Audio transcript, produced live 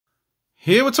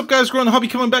Hey, what's up guys? Growin The Hobby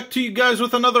coming back to you guys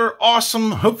with another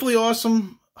awesome, hopefully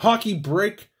awesome hockey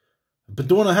break. I've been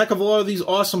doing a heck of a lot of these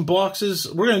awesome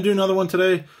boxes. We're going to do another one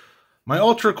today. My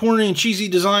ultra corny and cheesy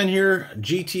design here,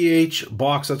 GTH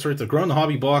box. That's right, the Growin The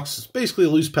Hobby box. It's basically a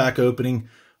loose pack opening,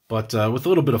 but with a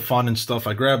little bit of fun and stuff.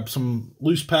 I grabbed some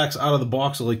loose packs out of the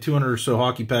box, of like 200 or so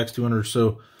hockey packs, 200 or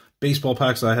so baseball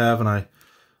packs I have, and I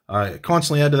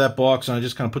constantly add to that box, and I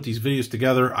just kind of put these videos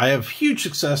together. I have huge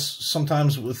success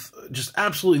sometimes with just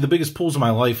absolutely the biggest pulls of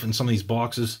my life in some of these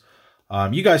boxes.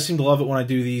 You guys seem to love it when I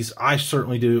do these. I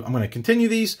certainly do. I'm going to continue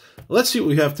these. Let's see what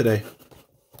we have today.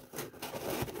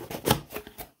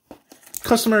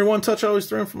 Customary one touch I always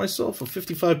throw in for myself, a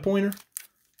 55 pointer.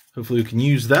 Hopefully we can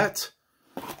use that.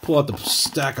 Pull out the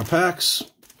stack of packs.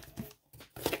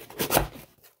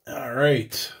 All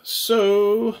right,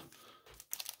 so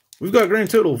we've got a grand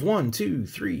total of 1, 2,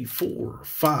 3, 4,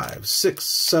 5, 6,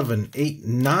 7, 8,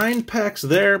 9 packs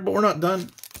there, but we're not done.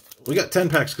 We got 10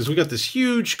 packs because we got this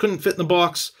huge, couldn't fit in the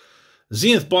box,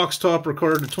 Zenith box topper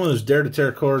card. It's one of those Dare to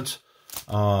Tear cards.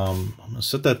 I'm going to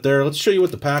set that there. Let's show you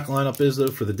what the pack lineup is,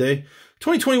 though, for the day.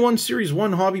 2021 Series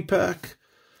 1 Hobby Pack.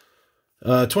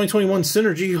 2021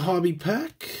 Synergy Hobby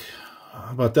Pack.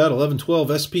 How about that?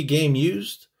 11-12 SP Game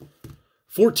Used.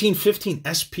 14-15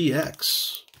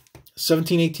 SPX.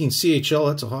 17-18 CHL,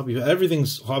 that's a hobby.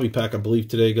 Everything's hobby pack, I believe,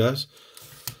 today, guys.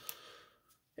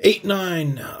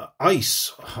 8-9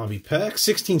 Ice hobby pack.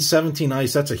 16-17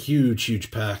 Ice, that's a huge,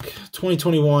 huge pack.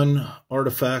 2021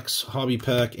 Artifacts hobby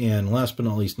pack. And last but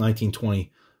not least,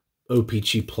 1920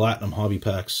 OPG Platinum hobby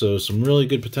pack. So some really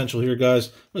good potential here, guys.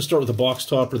 I'm going to start with the box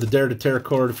topper, the Dare to Tear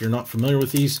card. If you're not familiar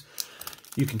with these,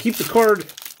 you can keep the card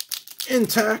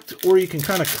intact, or you can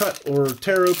kind of cut or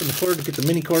tear open the card to get the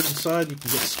mini card inside. You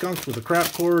can get skunked with a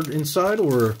crap card inside,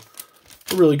 or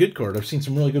a really good card. I've seen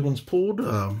some really good ones pulled.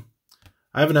 I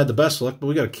haven't had the best luck, but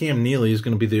we got a Cam Neely is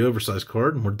going to be the oversized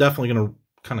card, and we're definitely going to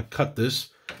kind of cut this.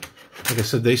 Like I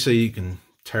said, they say you can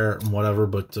tear it and whatever,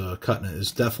 but cutting it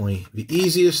is definitely the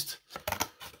easiest.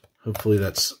 Hopefully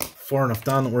that's far enough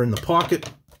down that we're in the pocket,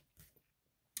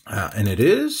 and it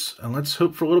is. And let's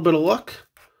hope for a little bit of luck.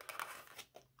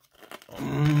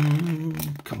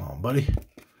 Come on, buddy.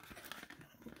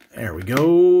 There we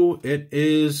go. It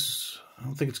is, I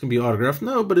don't think it's going to be autographed.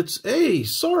 No, but it's a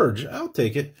Sarge. I'll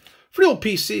take it. For the old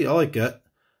PC, I like that.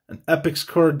 An Epics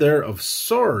card there of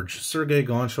Sarge. Sergei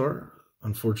Gonchar.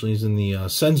 Unfortunately, he's in the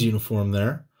Sens uniform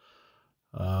there.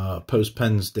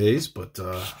 Post-Pens days, but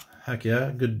heck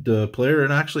yeah, good player,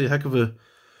 and actually a heck of a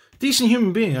decent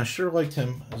human being. I sure liked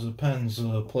him as a Pens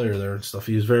player there and stuff.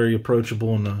 He was very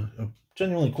approachable and a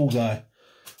genuinely cool guy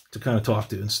to kind of talk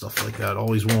to and stuff like that.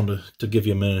 Always willing to give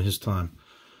you a minute of his time.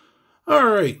 All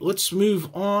right, let's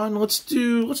move on. Let's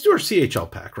do our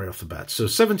CHL pack right off the bat. So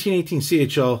 17-18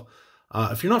 CHL.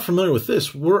 If you're not familiar with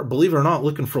this, we're, believe it or not,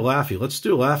 looking for Laffy. Let's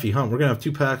do a Laffy hunt. We're going to have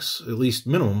 2 packs, at least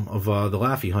minimum, of the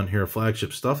Laffy hunt here,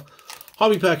 flagship stuff.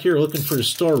 Hobby pack here, looking for the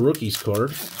Star Rookies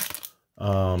card.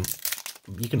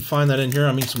 You can find that in here.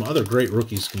 I mean, some other great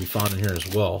rookies can be found in here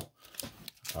as well.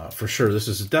 For sure, this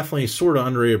is definitely sort of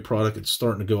underrated product. It's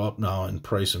starting to go up now in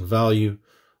price and value.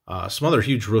 Some other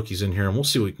huge rookies in here, and we'll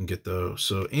see what we can get those.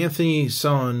 So Anthony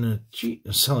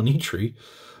Salinitri,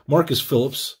 Marcus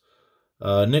Phillips,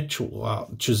 Nick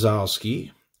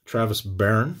Chazowski, Travis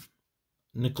Barron,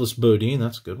 Nicholas Bodine,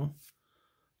 that's a good one,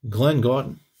 Glenn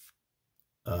Gautin,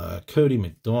 Cody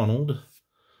McDonald.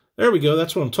 There we go.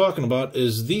 That's what I'm talking about,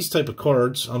 is these type of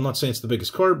cards. I'm not saying it's the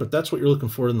biggest card, but that's what you're looking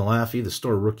for in the Laffy, the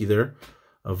Star Rookie there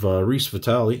of Reese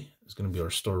Vitale is going to be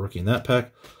our Star Rookie in that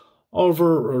pack.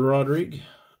 Oliver Rodrigue,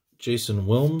 Jason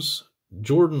Wilms,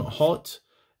 Jordan Hollett,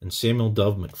 and Samuel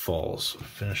Dove McFalls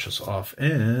finish us off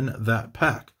in that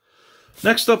pack.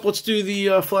 Next up, let's do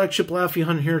the flagship Laffy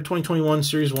hunt here, 2021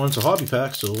 Series 1. It's a hobby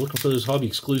pack, so looking for those hobby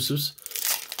exclusives.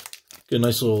 Get a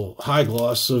nice little high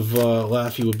gloss of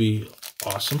Laffy would be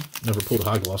awesome. Never pulled a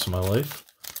high gloss in my life.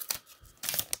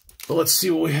 But let's see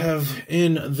what we have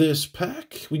in this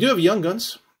pack. We do have Young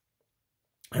Guns.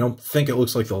 I don't think it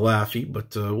looks like the Laffy,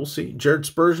 but we'll see. Jared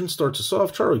Spurgeon starts us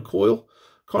off. Charlie Coyle,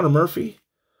 Connor Murphy,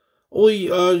 Oli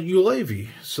Ulevi.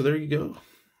 So there you go.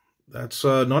 That's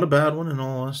not a bad one, in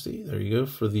all honesty. There you go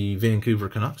for the Vancouver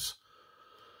Canucks.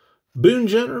 Boone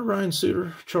Jenner, Ryan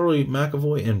Suter, Charlie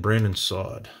McAvoy, and Brandon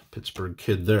Saad. Pittsburgh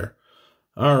kid there.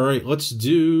 All right, let's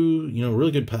do,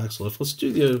 really good packs left. Let's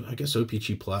do the, I guess,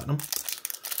 OPG Platinum.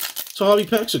 So hobby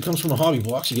packs, it comes from a hobby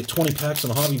box. You get 20 packs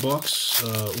in a hobby box.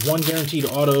 1 guaranteed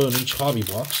auto in each hobby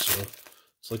box. So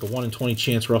it's like a 1 in 20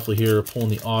 chance roughly here pulling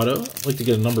the auto. I'd like to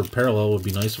get a numbered parallel. Would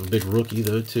be nice of a big rookie,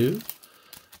 though, too.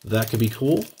 That could be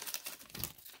cool.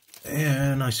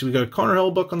 And I see we got a Connor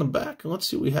Hellebuck on the back. And let's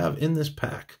see what we have in this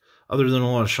pack, other than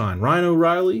a lot of shine. Ryan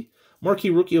O'Reilly, marquee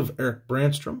rookie of Eric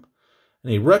Brandstrom,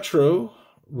 and a retro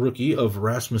rookie of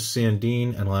Rasmus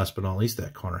Sandin, and last but not least,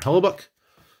 that Connor Hellebuck.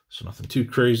 So nothing too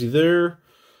crazy there.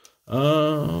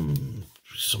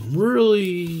 Some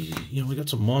really, we got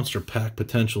some monster pack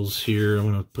potentials here.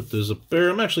 I'm going to put those up there.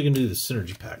 I'm actually going to do the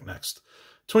Synergy pack next.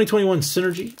 2021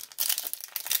 Synergy.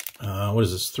 What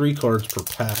is this? 3 cards per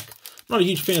pack. I'm not a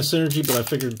huge fan of Synergy, but I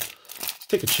figured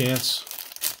take a chance.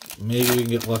 Maybe we can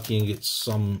get lucky and get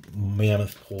some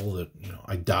mammoth pull that,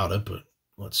 I doubt it, but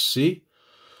let's see.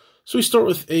 So we start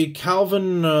with a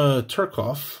Calvin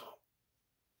Turcoff.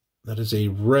 That is a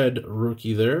red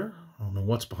rookie there. I don't know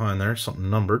what's behind there, something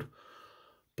numbered.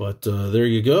 But there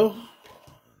you go.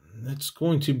 It's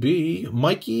going to be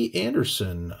Mikey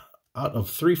Anderson out of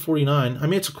 349. I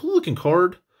mean, it's a cool looking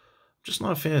card. I'm just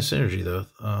not a fan of Synergy, though.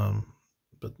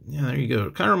 But yeah, there you go.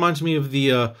 It kind of reminds me of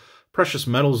the Precious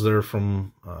Metals there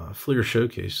from Fleer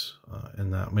Showcase.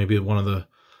 And that maybe one of the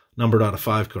numbered out of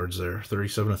 5 cards there.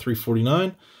 37 of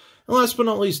 349. And last but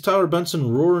not least, Tyler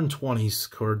Benson Roaring 20s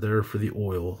card there for the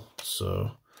oil.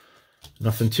 So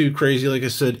nothing too crazy, like I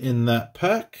said, in that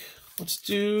pack. Let's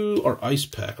do our ice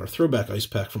pack, our throwback ice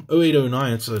pack from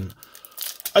 0809. It's an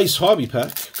ice hobby pack.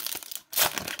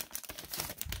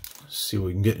 Let's see what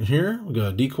we can get in here. We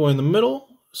got a decoy in the middle.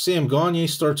 Sam Gagne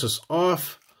starts us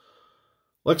off.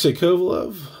 Alexei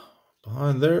Kovalev.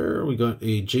 Behind there, we got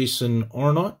a Jason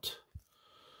Arnott.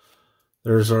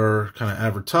 There's our kind of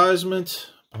advertisement.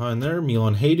 Behind there,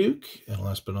 Milan Hajduk. And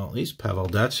last but not least, Pavel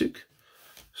Datsyuk.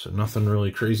 So nothing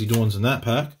really crazy doings in that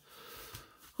pack.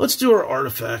 Let's do our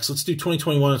artifacts. Let's do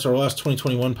 2021. It's our last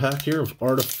 2021 pack here of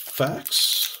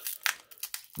artifacts.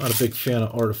 Not a big fan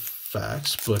of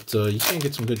artifacts, but you can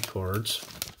get some good cards.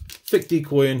 Thick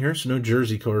decoy in here, so no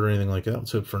jersey card or anything like that.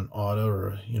 Let's hope for an auto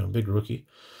or a big rookie.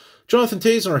 Jonathan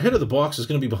Toews, and our hit of the box is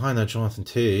going to be behind that Jonathan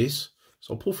Toews.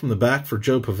 So I'll pull from the back for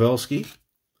Joe Pavelski.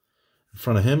 In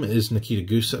front of him is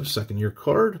Nikita Gusev, second-year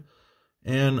card.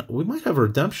 And we might have a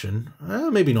redemption.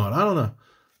 Maybe not. I don't know.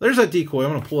 There's that decoy.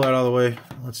 I'm going to pull that out of the way.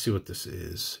 Let's see what this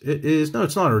is. It is... No,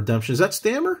 it's not a redemption. Is that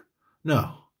Stammer?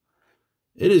 No.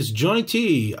 It is Johnny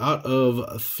T out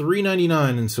of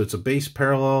 399. And so it's a base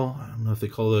parallel. I don't know if they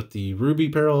call it the Ruby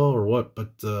parallel or what.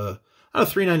 But out of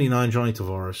 399, Johnny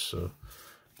Tavares. So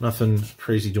nothing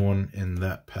crazy doing in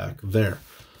that pack there.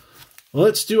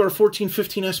 Let's do our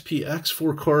 14-15 SPX.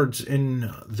 4 cards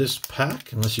in this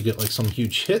pack. Unless you get like some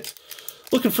huge hit.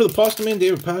 Looking for the Pasta Man,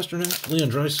 David Pasternak,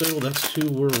 Leon Draisaitl. That's who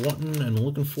we're wanting and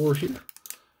looking for here.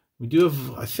 We do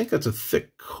have, I think that's a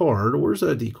thick card. Where's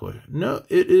that decoy? No,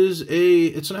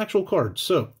 it's an actual card.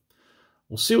 So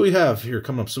we'll see what we have here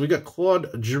coming up. So we got Claude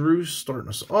Giroux starting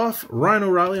us off. Ryan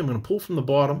O'Reilly, I'm going to pull from the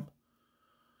bottom.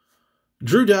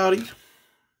 Drew Doughty.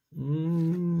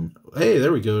 Hey,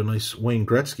 there we go. Nice Wayne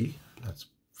Gretzky. That's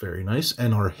very nice.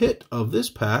 And our hit of this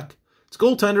pack, it's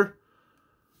goaltender.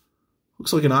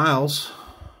 Looks like an Isles.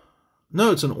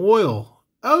 No, it's an oil.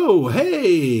 Oh,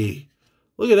 hey.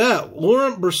 Look at that.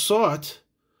 Laurent Brossoit.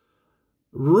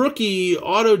 Rookie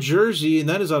auto jersey, and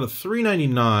that is out of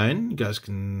 399. You guys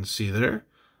can see there.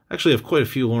 Actually, I have quite a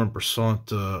few Laurent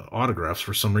Brossoit autographs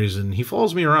for some reason. He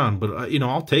follows me around, but,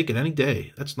 I'll take it any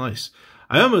day. That's nice.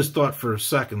 I almost thought for a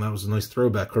second that was a nice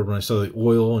throwback card when I saw the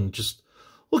oil and just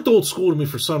looked old school to me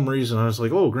for some reason. I was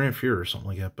like, oh, Grant Fuhr or something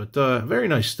like that. But very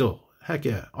nice still. Heck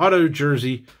yeah. Auto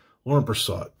jersey, Laurent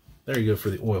Brossoit. There you go for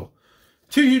the oil.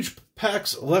 2 huge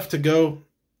packs left to go.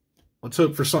 Let's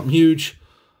hope for something huge.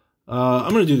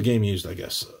 I'm going to do the game used, I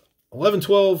guess.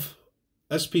 11-12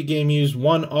 SP game used.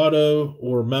 1 auto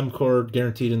or mem card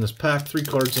guaranteed in this pack. 3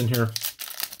 cards in here.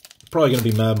 Probably going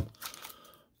to be mem.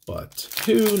 But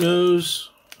who knows?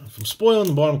 If I'm spoiling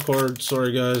the bottom card,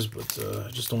 sorry guys, but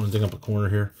I just don't want to dig up a corner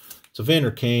here. It's a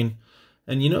Vander Kane.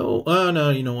 And no,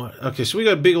 you know what? Okay, so we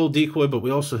got a big old decoy, but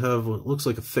we also have what looks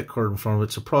like a thick card in front of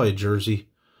it, so probably a jersey.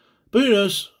 But who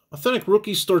knows? Authentic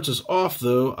Rookie starts us off,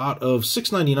 though, out of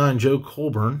 699, Joe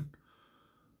Colburn.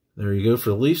 There you go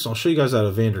for the Leafs. I'll show you guys out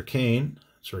of Vander Kane.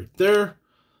 It's right there.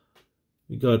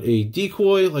 We got a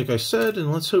decoy, like I said,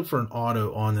 and let's hope for an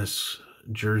auto on this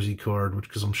jersey card,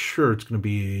 because I'm sure it's going to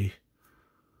be...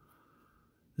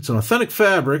 It's an Authentic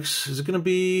Fabrics. Is it going to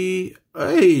be...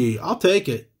 Hey, I'll take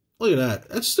it. Look at that.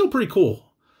 That's still pretty cool.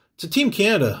 It's a Team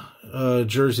Canada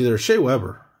jersey there. Shea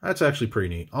Weber. That's actually pretty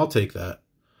neat. I'll take that.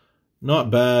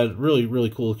 Not bad. Really, really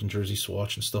cool looking jersey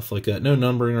swatch and stuff like that. No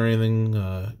numbering or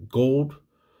anything. Gold.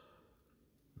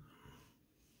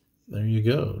 There you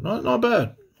go. Not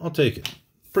bad. I'll take it.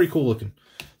 Pretty cool looking.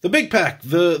 The big pack.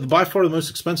 The by far the most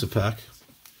expensive pack.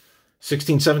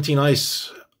 16-17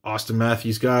 Ice Austin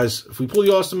Matthews, guys. If we pull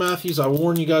the Austin Matthews, I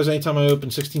warn you guys anytime I open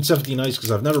 1617 Ice,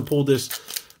 because I've never pulled this.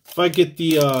 If I get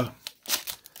the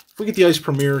if we get the Ice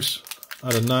Premieres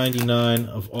out of 99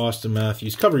 of Austin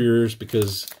Matthews, cover your ears,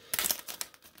 because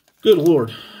good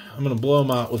Lord, I'm going to blow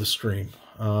them out with a scream.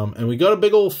 And we got a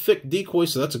big old thick decoy,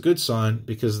 so that's a good sign,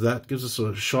 because that gives us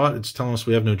a shot. It's telling us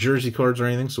we have no jersey cards or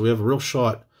anything, so we have a real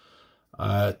shot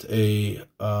at a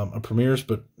Premieres.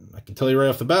 But I can tell you right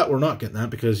off the bat, we're not getting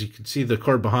that, because you can see the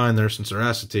card behind there, since they're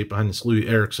acetate behind this Louis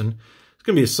Erickson. It's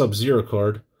going to be a Sub-Zero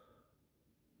card.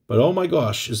 But oh my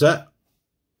gosh, is that...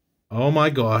 Oh my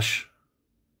gosh.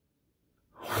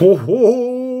 Ho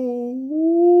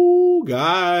ho,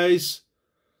 guys.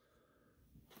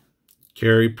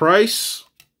 Carey Price.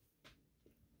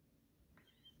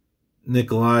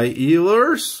 Nikolai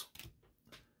Ehlers.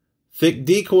 Thick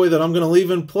decoy that I'm going to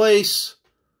leave in place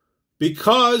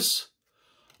because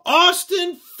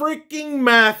Austin freaking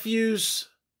Matthews,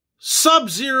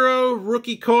 Sub-Zero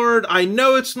rookie card. I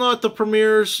know it's not the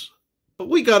Premieres, but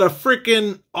we got a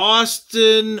freaking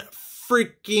Austin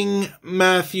freaking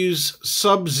Matthews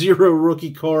Sub-Zero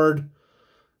rookie card.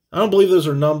 I don't believe those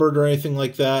are numbered or anything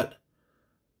like that.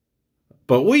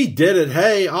 But we did it.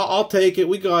 Hey, I'll take it.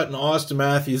 We got an Austin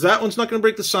Matthews. That one's not going to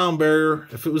break the sound barrier.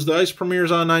 If it was the Ice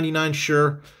Premieres on 99,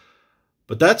 sure.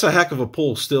 But that's a heck of a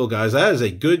pull still, guys. That is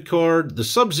a good card. The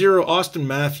Sub-Zero Austin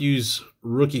Matthews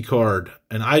rookie card.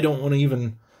 And I don't want to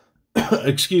even,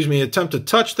 excuse me, attempt to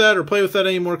touch that or play with that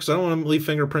anymore, because I don't want to leave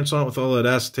fingerprints on it with all that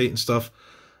acetate and stuff.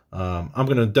 I'm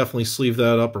going to definitely sleeve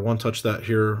that up or one-touch that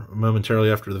here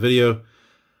momentarily after the video.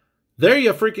 There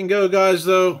you freaking go, guys,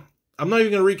 though. I'm not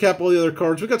even going to recap all the other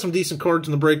cards. We got some decent cards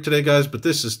in the break today, guys, but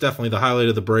this is definitely the highlight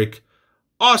of the break.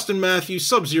 Austin Matthews,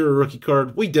 Sub-Zero rookie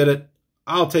card. We did it.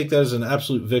 I'll take that as an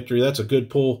absolute victory. That's a good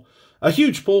pull. A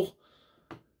huge pull.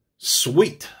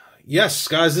 Sweet. Yes,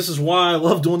 guys, this is why I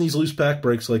love doing these loose pack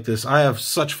breaks like this. I have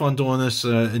such fun doing this,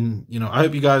 and, you know, I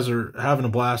hope you guys are having a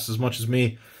blast as much as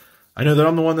me. I know that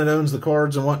I'm the one that owns the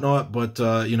cards and whatnot, but,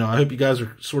 you know, I hope you guys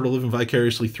are sort of living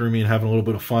vicariously through me and having a little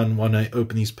bit of fun when I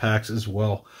open these packs as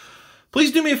well.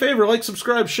 Please do me a favor, like,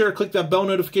 subscribe, share, click that bell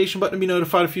notification button to be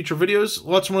notified of future videos.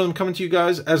 Lots more of them coming to you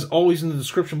guys. As always, in the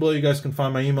description below, you guys can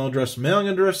find my email address, mailing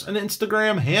address, and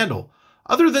Instagram handle.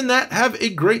 Other than that, have a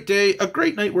great day, a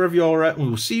great night wherever you all are at, and we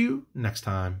will see you next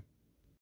time.